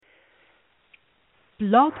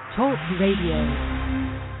Blog Talk Radio.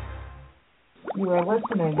 You are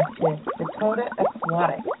listening to Dakota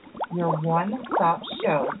Aquatics, your one-stop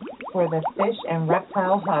show for the fish and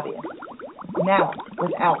reptile hobbyists. Now,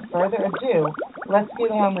 without further ado, let's get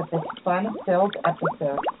on with this fun-filled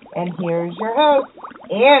episode. And here's your host,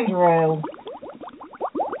 Andrew.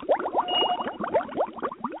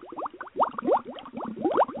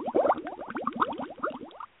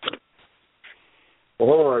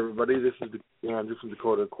 Hello, everybody. This is Andrew from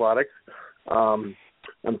Dakota Aquatics.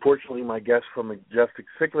 Unfortunately, my guest from Majestic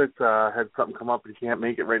Cichlids had something come up. He can't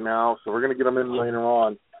make it right now, so we're going to get him in later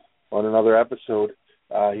on another episode.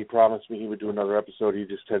 He promised me he would do another episode. He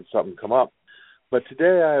just had something come up. But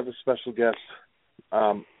today I have a special guest,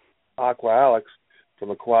 Aqua Alex from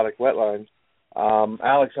Aquatic Wetlands.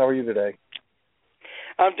 Alex, how are you today?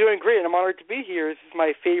 I'm doing great, and I'm honored to be here. This is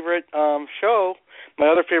my favorite show, my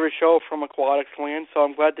other favorite show from Aquatics Land, so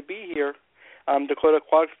I'm glad to be here. Dakota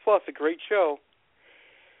Aquatics Plus, a great show.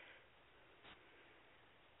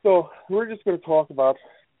 So we're just going to talk about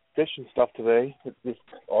fish and stuff today, just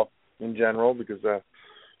in general, because the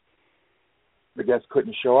guest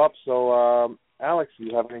couldn't show up. So, Alex, do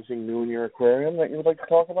you have anything new in your aquarium that you would like to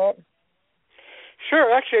talk about?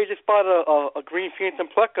 Sure. Actually, I just bought a green phantom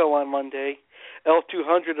pleco on Monday.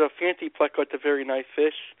 L200, a fancy pleco. It's a very nice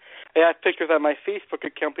fish. I have pictures on my Facebook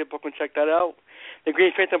account. People can check that out. The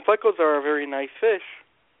green phantom plecos are a very nice fish.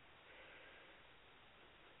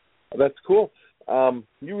 That's cool.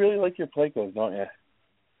 You really like your plecos, don't you?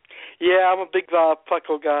 Yeah, I'm a big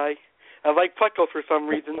pleco guy. I like plecos for some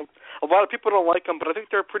reason. A lot of people don't like them, but I think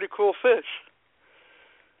they're a pretty cool fish.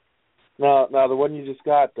 Now the one you just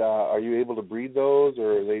got, are you able to breed those,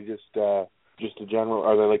 or are they just a general?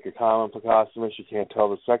 Are they like a common plecostomus? You can't tell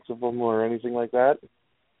the sex of them or anything like that?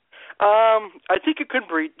 I think you can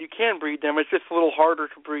breed them. It's just a little harder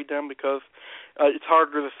to breed them because it's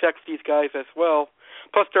harder to sex these guys as well.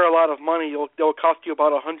 Plus, they're a lot of money. They'll cost you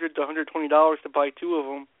about $100 to $120 to buy two of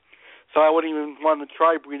them. So I wouldn't even want to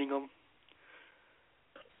try breeding them.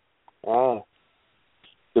 So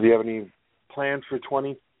do you have any plans for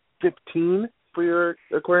 2015 for your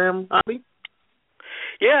aquarium hobby?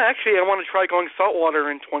 Yeah, actually, I want to try going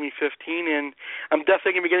saltwater in 2015, and I'm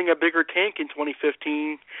definitely going to be getting a bigger tank in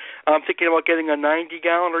 2015. I'm thinking about getting a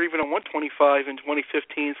 90-gallon or even a 125 in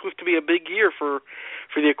 2015. It's supposed to be a big year for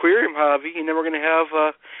the aquarium hobby, and then we're going to have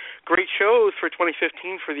great shows for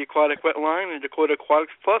 2015 for the Aquatic Wet Line and Dakota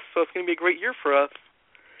Aquatics Plus, so it's going to be a great year for us.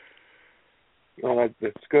 Well,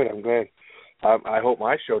 that's good. I'm glad. I hope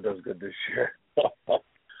my show does good this year.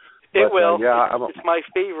 It will. Yeah, it's my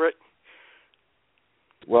favorite.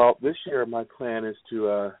 Well, this year my plan is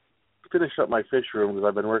to finish up my fish room because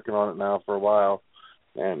I've been working on it now for a while,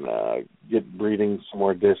 and get breeding some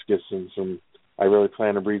more discus and I really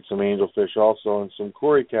plan to breed some angelfish also and some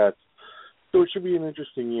cory cats. So it should be an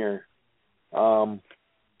interesting year. So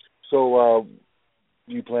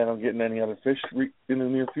do you plan on getting any other fish in the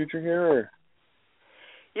near future here? Or?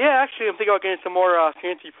 Yeah, actually, I'm thinking about getting some more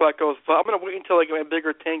fancy plecos, but I'm going to wait until I get my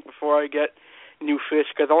bigger tank before I get new fish,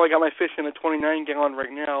 because I only got my fish in a 29-gallon right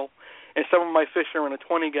now, and some of my fish are in a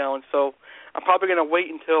 20-gallon, so I'm probably going to wait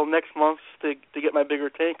until next month to get my bigger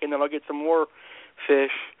tank, and then I'll get some more fish.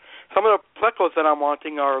 Some of the plecos that I'm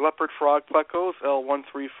wanting are leopard frog plecos,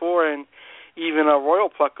 L134, and even a royal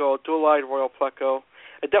pleco, a dual-eyed royal pleco.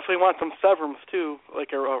 I definitely want some severums, too,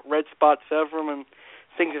 like a red spot severum and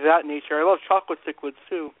things of that nature. I love chocolate cichlids,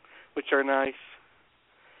 too, which are nice.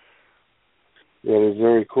 Yeah, they're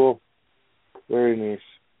very cool. Very nice.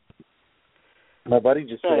 My buddy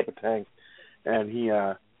just set up a tank, and he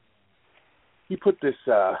put this,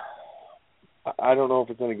 I don't know if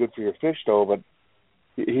it's any good for your fish, though, but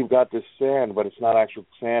he got this sand, but it's not actual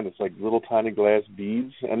sand. It's like little tiny glass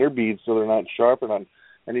beads, and they're beads, so they're not sharp, and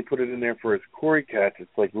he put it in there for his cory cats.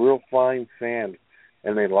 It's like real fine sand,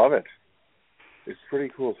 and they love it. It's pretty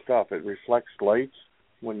cool stuff. It reflects lights.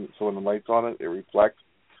 When the light's on it, it reflects.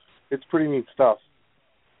 It's pretty neat stuff.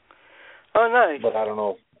 Oh, nice. But I don't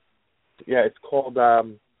know. Yeah, it's called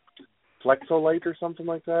Flexolite or something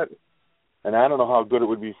like that. And I don't know how good it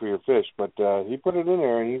would be for your fish, but he put it in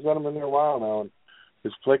there, and he's had them in there a while now, and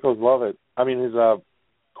his plecos love it. I mean, his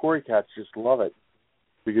cory cats just love it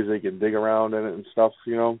because they can dig around in it and stuff,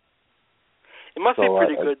 you know. It must be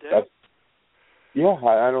pretty good, then. Yeah,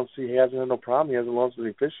 I don't see he hasn't had no problem. He hasn't lost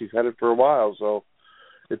any fish. He's had it for a while, so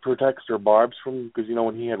it protects their barbs from, because, you know,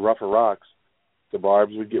 when he had rougher rocks, the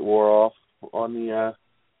barbs would get wore off on the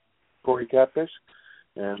cory catfish,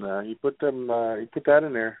 and he put that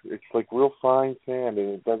in there. It's like real fine sand,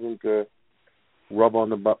 and it doesn't rub on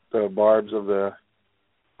the barbs of the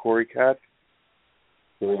cory cat,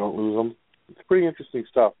 so they don't lose them. It's pretty interesting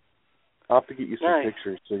stuff. I'll have to get you some Nice.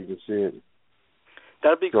 pictures so you can see it.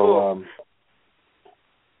 That'd be cool.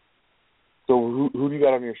 So who do you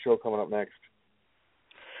got on your show coming up next?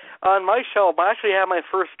 On my show, I actually have my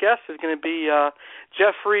first guest is going to be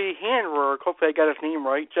Jeffrey Handwerk. Hopefully I got his name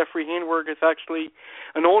right. Jeffrey Handwerk is actually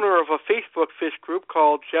an owner of a Facebook fish group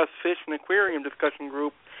called Jeff's Fish and Aquarium Discussion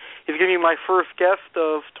Group. He's going to be my first guest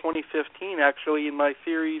of 2015, actually, in my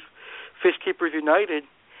series, Fish Keepers United.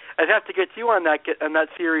 I'd have to get you on that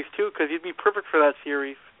series, too, because you'd be perfect for that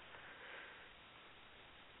series.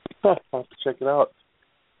 I'll have to check it out.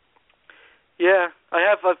 Yeah,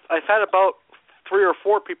 I've had about 3 or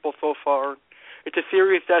 4 people so far. It's a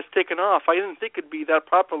series that's taken off. I didn't think it'd be that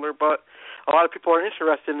popular, but a lot of people are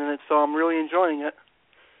interested in it, so I'm really enjoying it.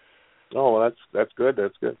 Oh, well, that's good.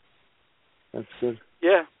 That's good.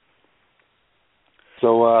 Yeah.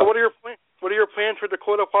 So what are your plans for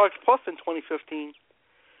Dakota Aquatics Plus in 2015?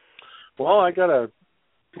 Well, I got a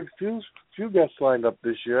few guests lined up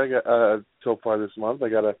this year. I got so far this month. I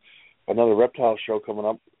got another reptile show coming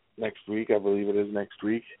up next week. I believe it is next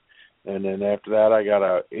week. And then after that, I got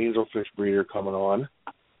a angelfish breeder coming on,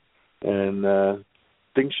 and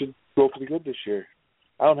things should go pretty good this year.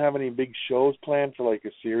 I don't have any big shows planned for like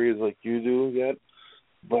a series like you do yet,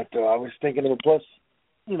 but I was thinking of a plus,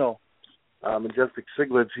 Majestic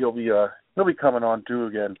Cichlids. He'll be coming on too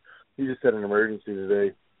again. He just had an emergency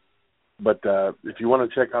today, but if you want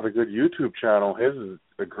to check out a good YouTube channel, his is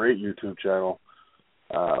a great YouTube channel.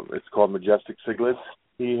 It's called Majestic Cichlids.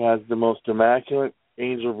 He has the most immaculate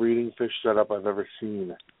angel breeding fish setup I've ever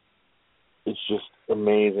seen. It's just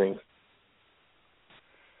amazing.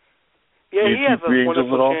 Yeah, he has a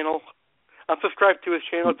wonderful channel. I'm subscribed to his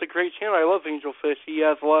channel. It's a great channel. I love Angelfish. He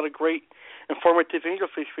has a lot of great, informative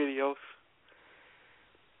Angelfish videos.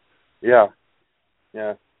 Yeah.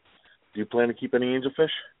 Do you plan to keep any angelfish?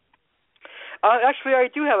 Actually, I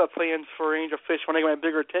do have plans for angelfish when I get my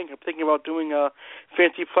bigger tank. I'm thinking about doing a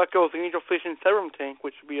fancy Plecos angelfish and serum tank,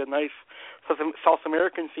 which would be a nice South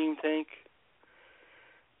American themed tank.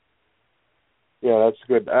 Yeah, that's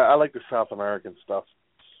good. I like the South American stuff,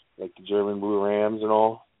 like the German blue rams and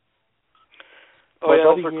all. Oh, yeah,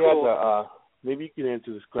 those are cool. Maybe you can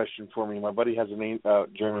answer this question for me. My buddy has a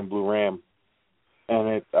German blue ram, and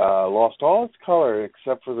it lost all its color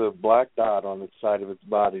except for the black dot on the side of its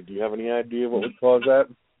body. Do you have any idea what would cause that?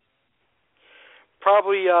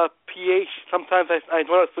 Probably pH. Sometimes I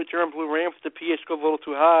notice with German blue rams, the pH goes a little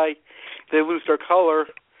too high. They lose their color.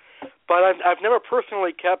 But I've never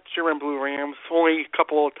personally kept German blue rams, only a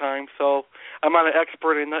couple of times, so I'm not an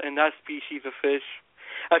expert in that species of fish.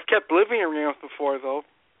 I've kept Bolivian rams before, though.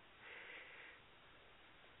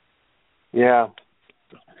 Yeah.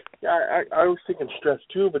 I was thinking stress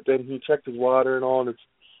too, but then he checked his water and all, and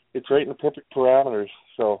it's right in the perfect parameters.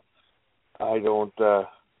 So I don't.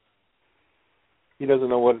 He doesn't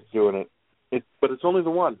know what it's doing. But it's only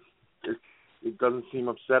the one. It doesn't seem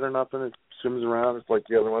upset or nothing. It swims around. It's like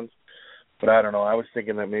the other ones. But I don't know. I was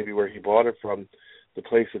thinking that maybe where he bought it from, the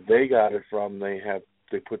place that they got it from, they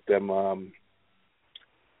put them.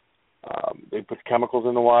 They put chemicals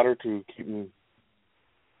in the water to keep them.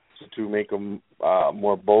 To make them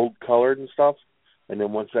more bold colored and stuff, and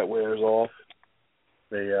then once that wears off,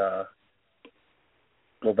 they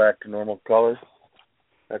go back to normal color.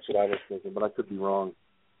 That's what I was thinking, but I could be wrong.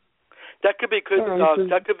 That could be good.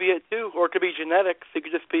 That could be it too, or it could be genetics. It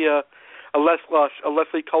could just be a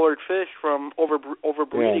lessly colored fish from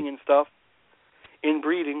overbreeding and stuff.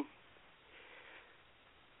 Inbreeding.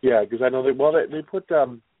 Yeah, because I know they put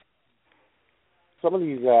some of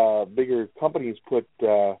these bigger companies put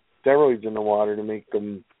steroids in the water to make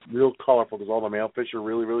them real colorful, because all the male fish are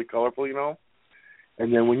really, really colorful,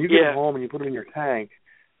 And then when you get them home and you put them in your tank,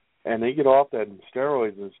 and they get off that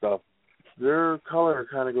steroids and stuff, their color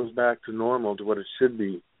kind of goes back to normal, to what it should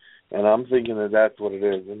be. And I'm thinking that that's what it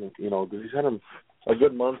is. And because he's had them a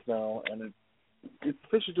good month now, and the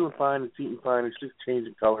fish is doing fine, it's eating fine, it's just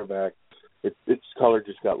changing color back. Its color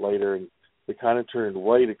just got lighter, and it kind of turned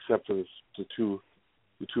white except for the two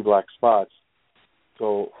black spots.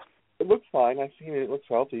 So it looks fine. I've seen it. It looks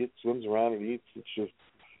healthy. It swims around and eats. It's just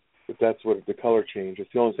if that's what the color change. It's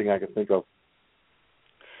the only thing I can think of.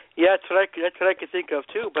 Yeah, that's what I could think of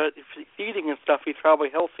too. But if he's eating and stuff, he's probably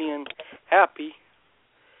healthy and happy.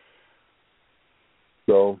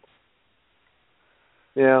 So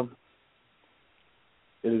yeah,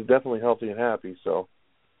 it is definitely healthy and happy. So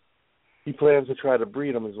he plans to try to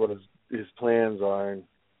breed them, is what his plans are. And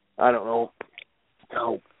I don't know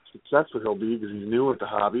how successful he'll be, because he's new at the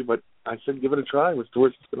hobby, but I said give it a try. What's the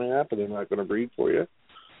worst that's going to happen? They're not going to breed for you,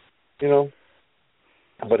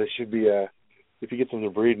 But it should be if he gets them to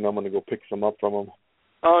breeding, I'm going to go pick some up from him.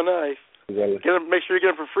 Oh, nice. Make sure you get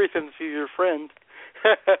him for free since he's your friend.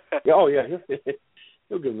 Oh yeah,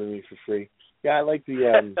 he'll give them to me for free. Yeah, I like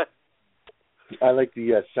the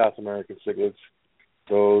South American cichlids,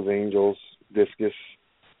 those angels, discus,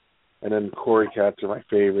 and then Cory cats are my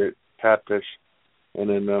favorite, catfish, and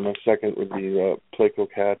then my second would be Placo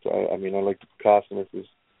cats. I like the Cosmoses.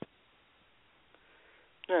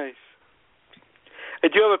 Nice. I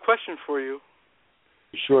do have a question for you.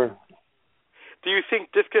 Sure. Do you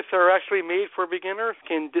think discus are actually made for beginners?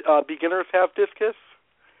 Can beginners have discus?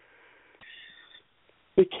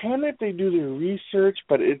 They can if they do their research,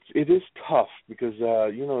 but it is tough because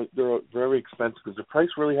they're very expensive because the price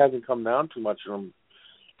really hasn't come down too much on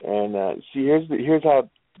them. And see, here's how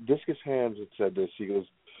Discus Hands had said this. He goes,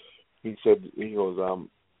 the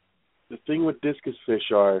thing with discus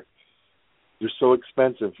fish are they're so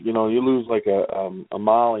expensive. You lose like a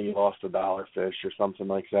molly, you lost $1 fish or something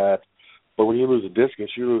like that. But when you lose a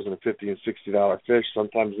discus, you're losing a $50 and $60 fish,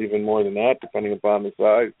 sometimes even more than that, depending upon the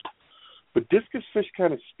size. But discus fish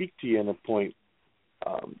kind of speak to you in a point.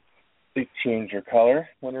 They change their color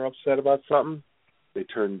when they're upset about something. They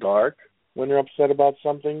turn dark when they're upset about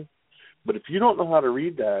something. But if you don't know how to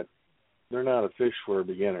read that, they're not a fish for a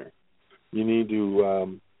beginner. You need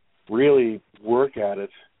to really work at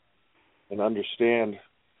it and understand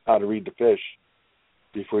how to read the fish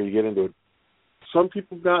before you get into it. Some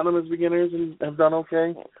people have gotten them as beginners and have done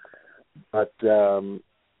okay, but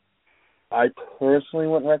I personally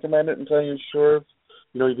wouldn't recommend it until you're sure,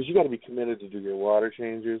 because you got to be committed to do your water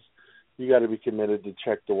changes. You got to be committed to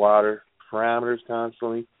check the water parameters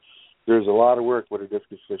constantly. There's a lot of work with a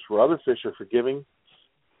discus fish. Where other fish are forgiving,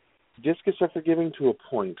 discus are forgiving to a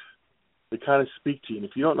point. They kind of speak to you, and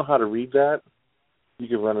if you don't know how to read that, you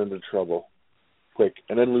can run into trouble quick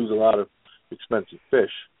and then lose a lot of expensive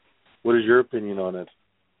fish. What is your opinion on it?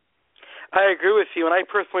 I agree with you, and I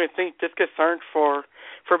personally think discus aren't for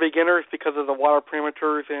beginners because of the water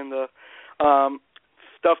parameters and the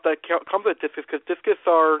stuff that comes with discus, because discus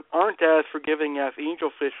aren't as forgiving as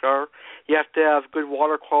angelfish are. You have to have good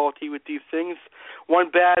water quality with these things. One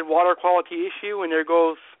bad water quality issue, and there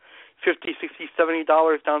goes $50, $60, $70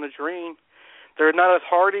 down the drain. They're not as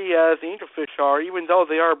hardy as angelfish are, even though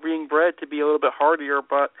they are being bred to be a little bit hardier,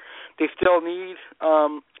 but they still need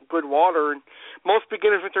good water. And most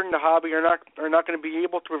beginners entering the hobby are not going to be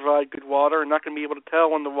able to provide good water and not going to be able to tell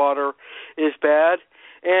when the water is bad.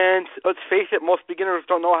 And let's face it, most beginners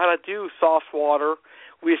don't know how to do soft water,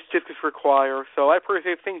 which discus require. So I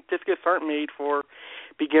personally think discus aren't made for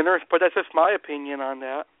beginners, but that's just my opinion on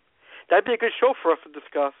that. That'd be a good show for us to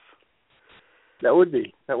discuss. That would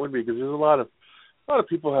be because there's a lot of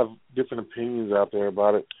people have different opinions out there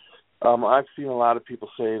about it. I've seen a lot of people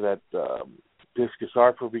say that discus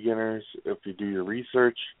are for beginners if you do your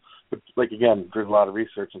research. But again, there's a lot of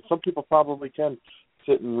research, and some people probably can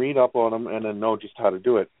sit and read up on them and then know just how to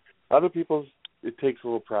do it. Other people, it takes a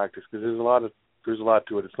little practice because there's a lot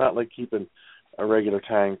to it. It's not like keeping a regular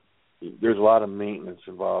tank. There's a lot of maintenance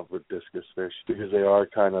involved with discus fish because they are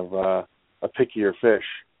kind of a pickier fish.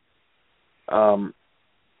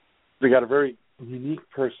 They got a very unique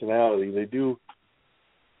personality. They do,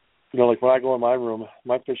 like when I go in my room,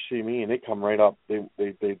 my fish see me and they come right up. They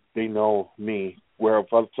know me. Where if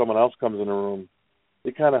someone else comes in the room,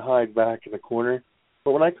 they kind of hide back in the corner.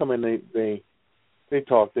 But when I come in, they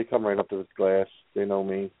talk. They come right up to the glass. They know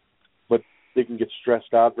me. But they can get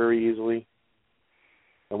stressed out very easily.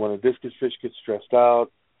 And when a discus fish gets stressed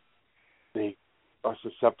out, they are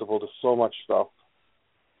susceptible to so much stuff.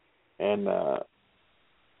 And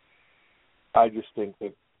I just think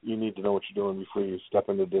that you need to know what you're doing before you step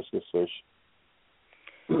into discus fish.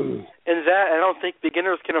 And that, I don't think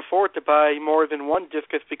beginners can afford to buy more than one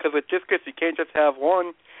discus, because with discus you can't just have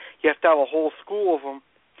one. You have to have a whole school of them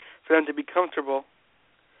for them to be comfortable.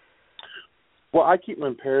 Well, I keep them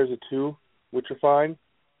in pairs of 2, which are fine.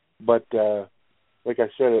 But like I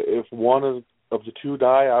said, if one of the 2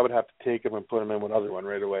 die, I would have to take them and put them in with another one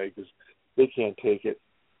right away because they can't take it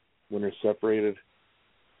when they're separated.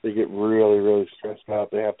 They get really, really stressed out.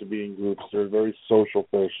 They have to be in groups. They're very social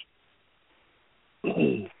fish.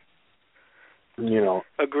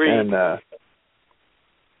 Agreed. And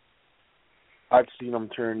I've seen them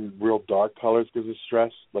turn real dark colors because of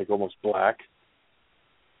stress, like almost black.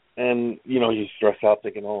 And, you stress out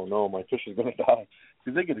thinking, oh, no, my fish is going to die.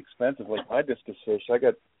 Because they get expensive. Like my discus fish, I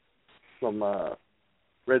got some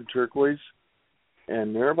red turquoise,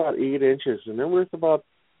 and they're about 8 inches, and they're worth about,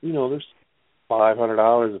 there's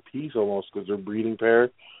 $500 a piece almost because they're breeding pair.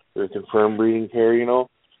 They're a confirmed breeding pair,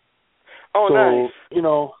 Oh, so, nice.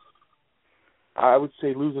 I would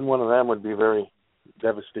say losing one of them would be very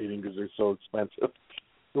devastating because they're so expensive.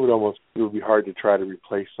 It would be hard to try to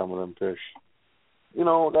replace some of them fish. You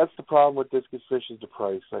know, that's the problem with discus fish is the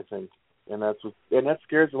price, I think, and that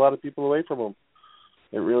scares a lot of people away from them.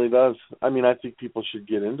 It really does. I mean, I think people should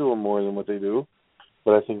get into them more than what they do,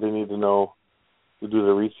 but I think they need to do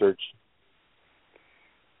their research.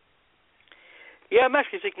 Yeah, I'm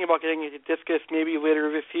actually thinking about getting into discus maybe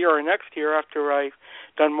later this year or next year after I've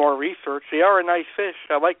done more research. They are a nice fish.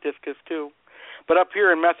 I like discus too. But up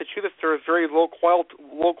here in Massachusetts, there is very low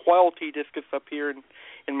quality discus up here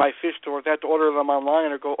in my fish stores. I have to order them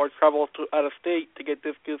online or travel out of state to get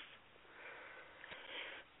discus.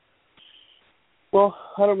 Well,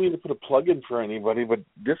 I don't mean to put a plug in for anybody, but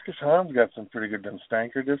Discus Hound's got some pretty good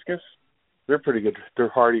stanker discus. They're pretty good. They're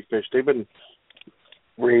hardy fish. They've been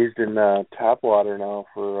raised in tap water now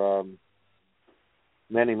for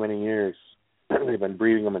many, many years. They've been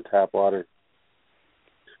breeding them in tap water.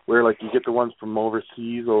 Where, like, you get the ones from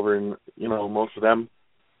overseas over in, you know, most of them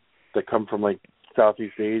that come from, like,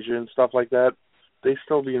 Southeast Asia and stuff like that, they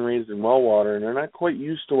still being raised in well water, and they're not quite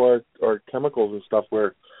used to our chemicals and stuff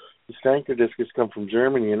where the stanker discus come from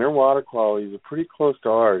Germany, and their water qualities are pretty close to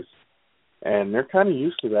ours. And they're kind of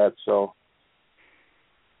used to that, so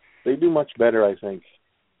they do much better, I think.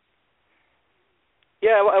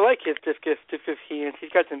 Yeah, I like his discus to 15 inch. He's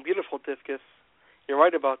got some beautiful discus. You're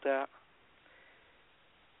right about that.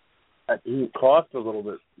 He costs a little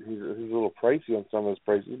bit. He's a little pricey on some of his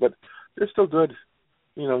prices, but they're still good.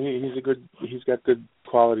 You know, he's got good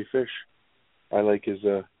quality fish. I like his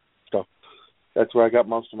stuff. That's where I got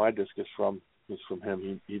most of my discus from. Is from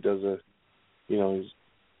him. He does he's a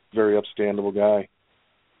very upstandable guy.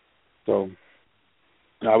 So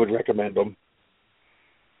I would recommend him.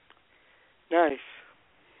 Nice.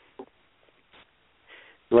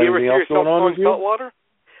 Do you ever see yourself going saltwater?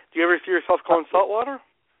 Do you ever see yourself going saltwater?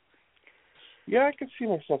 Yeah, I could see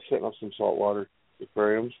myself setting up some saltwater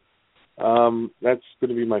aquariums. That's going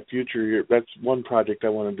to be my future year. That's one project I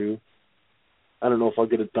want to do. I don't know if I'll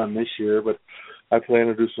get it done this year, but I plan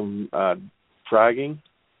to do some fragging,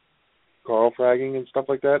 coral fragging and stuff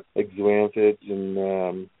like that, like zoanthids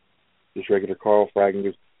and just regular coral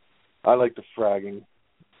fragging. I like the fragging.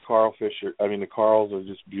 The corals are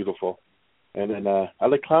just beautiful. And then I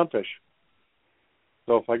like clownfish.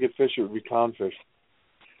 So if I get fish, it would be clownfish.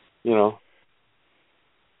 You know.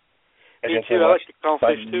 Me too. I like the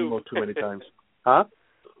clownfish too. Too many times. Huh?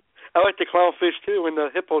 I like the clownfish too, and the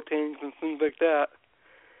hippo tangs and things like that.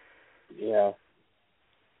 Yeah.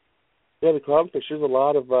 Yeah, the clownfish. There's a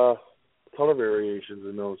lot of color variations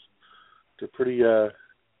in those. They're pretty.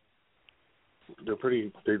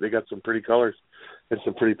 They got some pretty colors and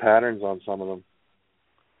some pretty patterns on some of them.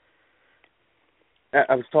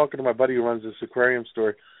 I was talking to my buddy who runs this aquarium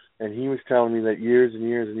store, and he was telling me that years and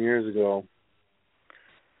years and years ago,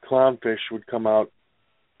 clownfish would come out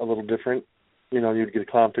a little different. You know, you'd get a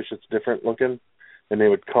clownfish that's different looking, and they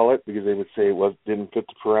would cull it because they would say it didn't fit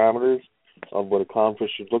the parameters of what a clownfish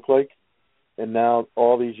should look like. And now,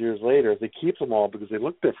 all these years later, they keep them all because they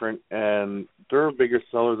look different, and they're a bigger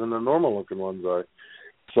seller than the normal-looking ones are.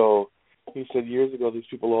 So he said years ago these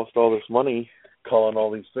people lost all this money culling all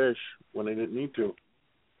these fish when they didn't need to.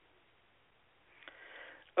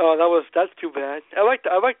 Oh, that's too bad. I like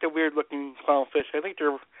the weird-looking clownfish. I think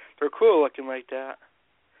they're cool looking like that.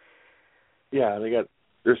 Yeah,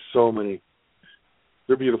 there's so many.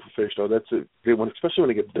 They're beautiful fish, though. That's it. Especially when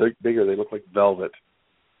they get bigger, they look like velvet.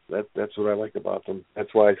 That's what I like about them. That's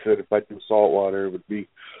why I said if I do saltwater, it would be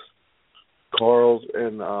corals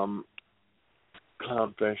and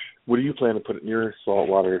clownfish. What do you plan to put in your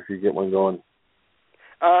saltwater if you get one going?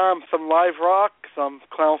 Some live rock, some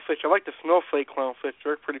clownfish. I like the snowflake clownfish.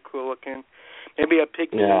 They're pretty cool looking. Maybe a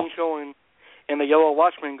pygmy angel and a yellow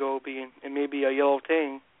watchman goby and maybe a yellow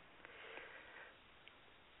tang.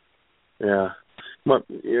 Yeah.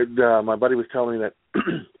 My buddy was telling me that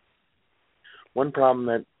one problem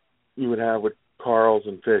that you would have with corals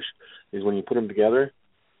and fish is when you put them together,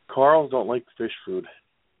 corals don't like fish food.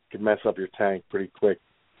 It can mess up your tank pretty quick.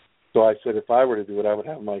 So I said if I were to do it, I would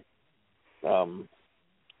have my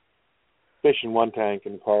fish in one tank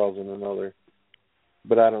and corals in another.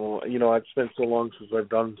 But I don't know. You know, I've spent so long since I've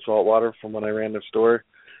done saltwater from when I ran the store.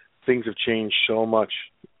 Things have changed so much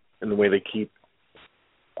in the way they keep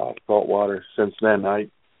saltwater since then. Like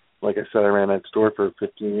I said, I ran that store for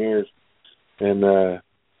 15 years. And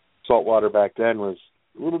saltwater back then was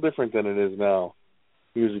a little different than it is now.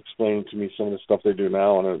 He was explaining to me some of the stuff they do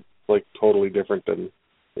now, and it's like totally different than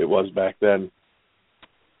it was back then.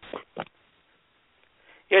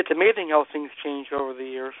 Yeah, it's amazing how things change over the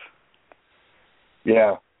years.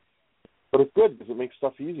 Yeah. But it's good because it makes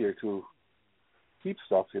stuff easier to keep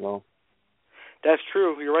stuff, you know. That's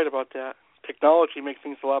true. You're right about that. Technology makes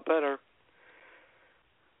things a lot better.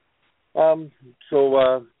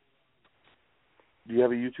 So, do you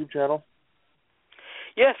have a YouTube channel?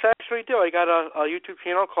 Yes, I actually do. I got a YouTube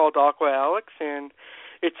channel called Aqua Alex, and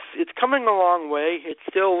it's coming a long way. It's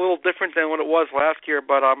still a little different than what it was last year,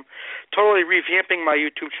 but I'm totally revamping my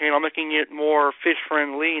YouTube channel, making it more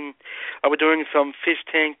fish-friendly, and I'll be doing some fish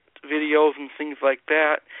tank videos and things like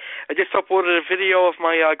that. I just uploaded a video of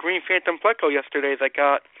my green phantom pleco yesterday that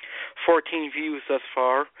got 14 views thus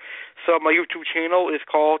far. So my YouTube channel is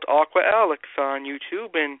called Aqua Alex on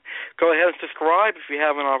YouTube, and go ahead and subscribe if you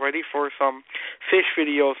haven't already for some fish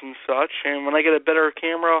videos and such. And when I get a better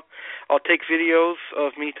camera, I'll take videos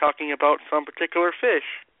of me talking about some particular fish.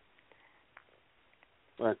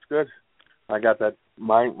 That's good. I got that.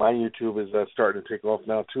 My YouTube is starting to take off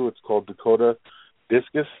now too. It's called Dakota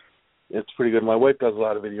Discus. It's pretty good. My wife does a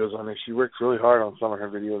lot of videos on there. She works really hard on some of her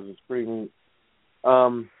videos. It's pretty neat.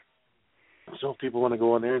 So if people want to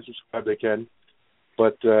go on there and subscribe, they can.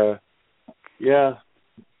 But, yeah.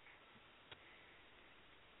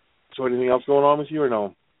 So anything else going on with you or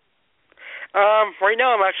no? Right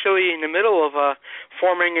now I'm actually in the middle of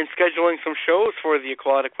forming and scheduling some shows for the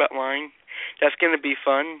Aquatic Wetline. That's going to be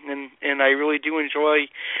fun, and I really do enjoy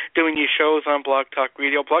doing these shows on Blog Talk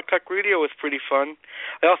Radio. Blog Talk Radio is pretty fun.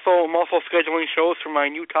 I'm also scheduling shows for my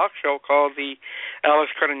new talk show called the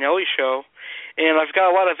Alex Cardinelli Show, and I've got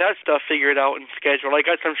a lot of that stuff figured out and scheduled. I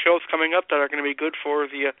got some shows coming up that are going to be good for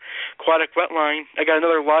the Aquatic Wetline. I got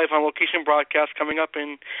another live on location broadcast coming up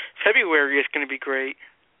in February. It's going to be great.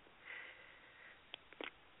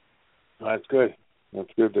 That's good. That's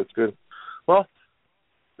good. Well,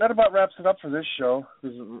 that about wraps it up for this show.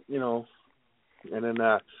 You know, and then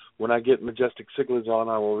when I get Majestic Cichlids on,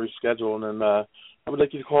 I will reschedule, and then I would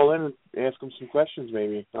like you to call in and ask them some questions,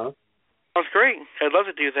 maybe, huh? Sounds great. I'd love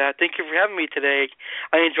to do that. Thank you for having me today.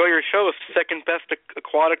 I enjoy your show. It's the second best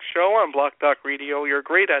aquatic show on Blog Talk Radio. You're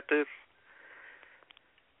great at this.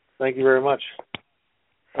 Thank you very much.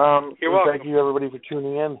 You're welcome. Thank you, everybody, for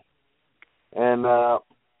tuning in. And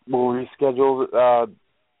we'll reschedule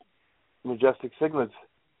Majestic Cichlids.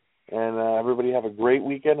 And everybody have a great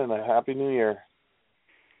weekend and a Happy New Year.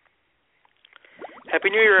 Happy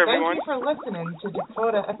New Year, everyone. Thank you for listening to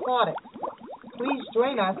Dakota Aquatics. Please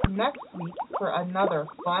join us next week for another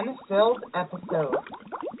fun-filled episode.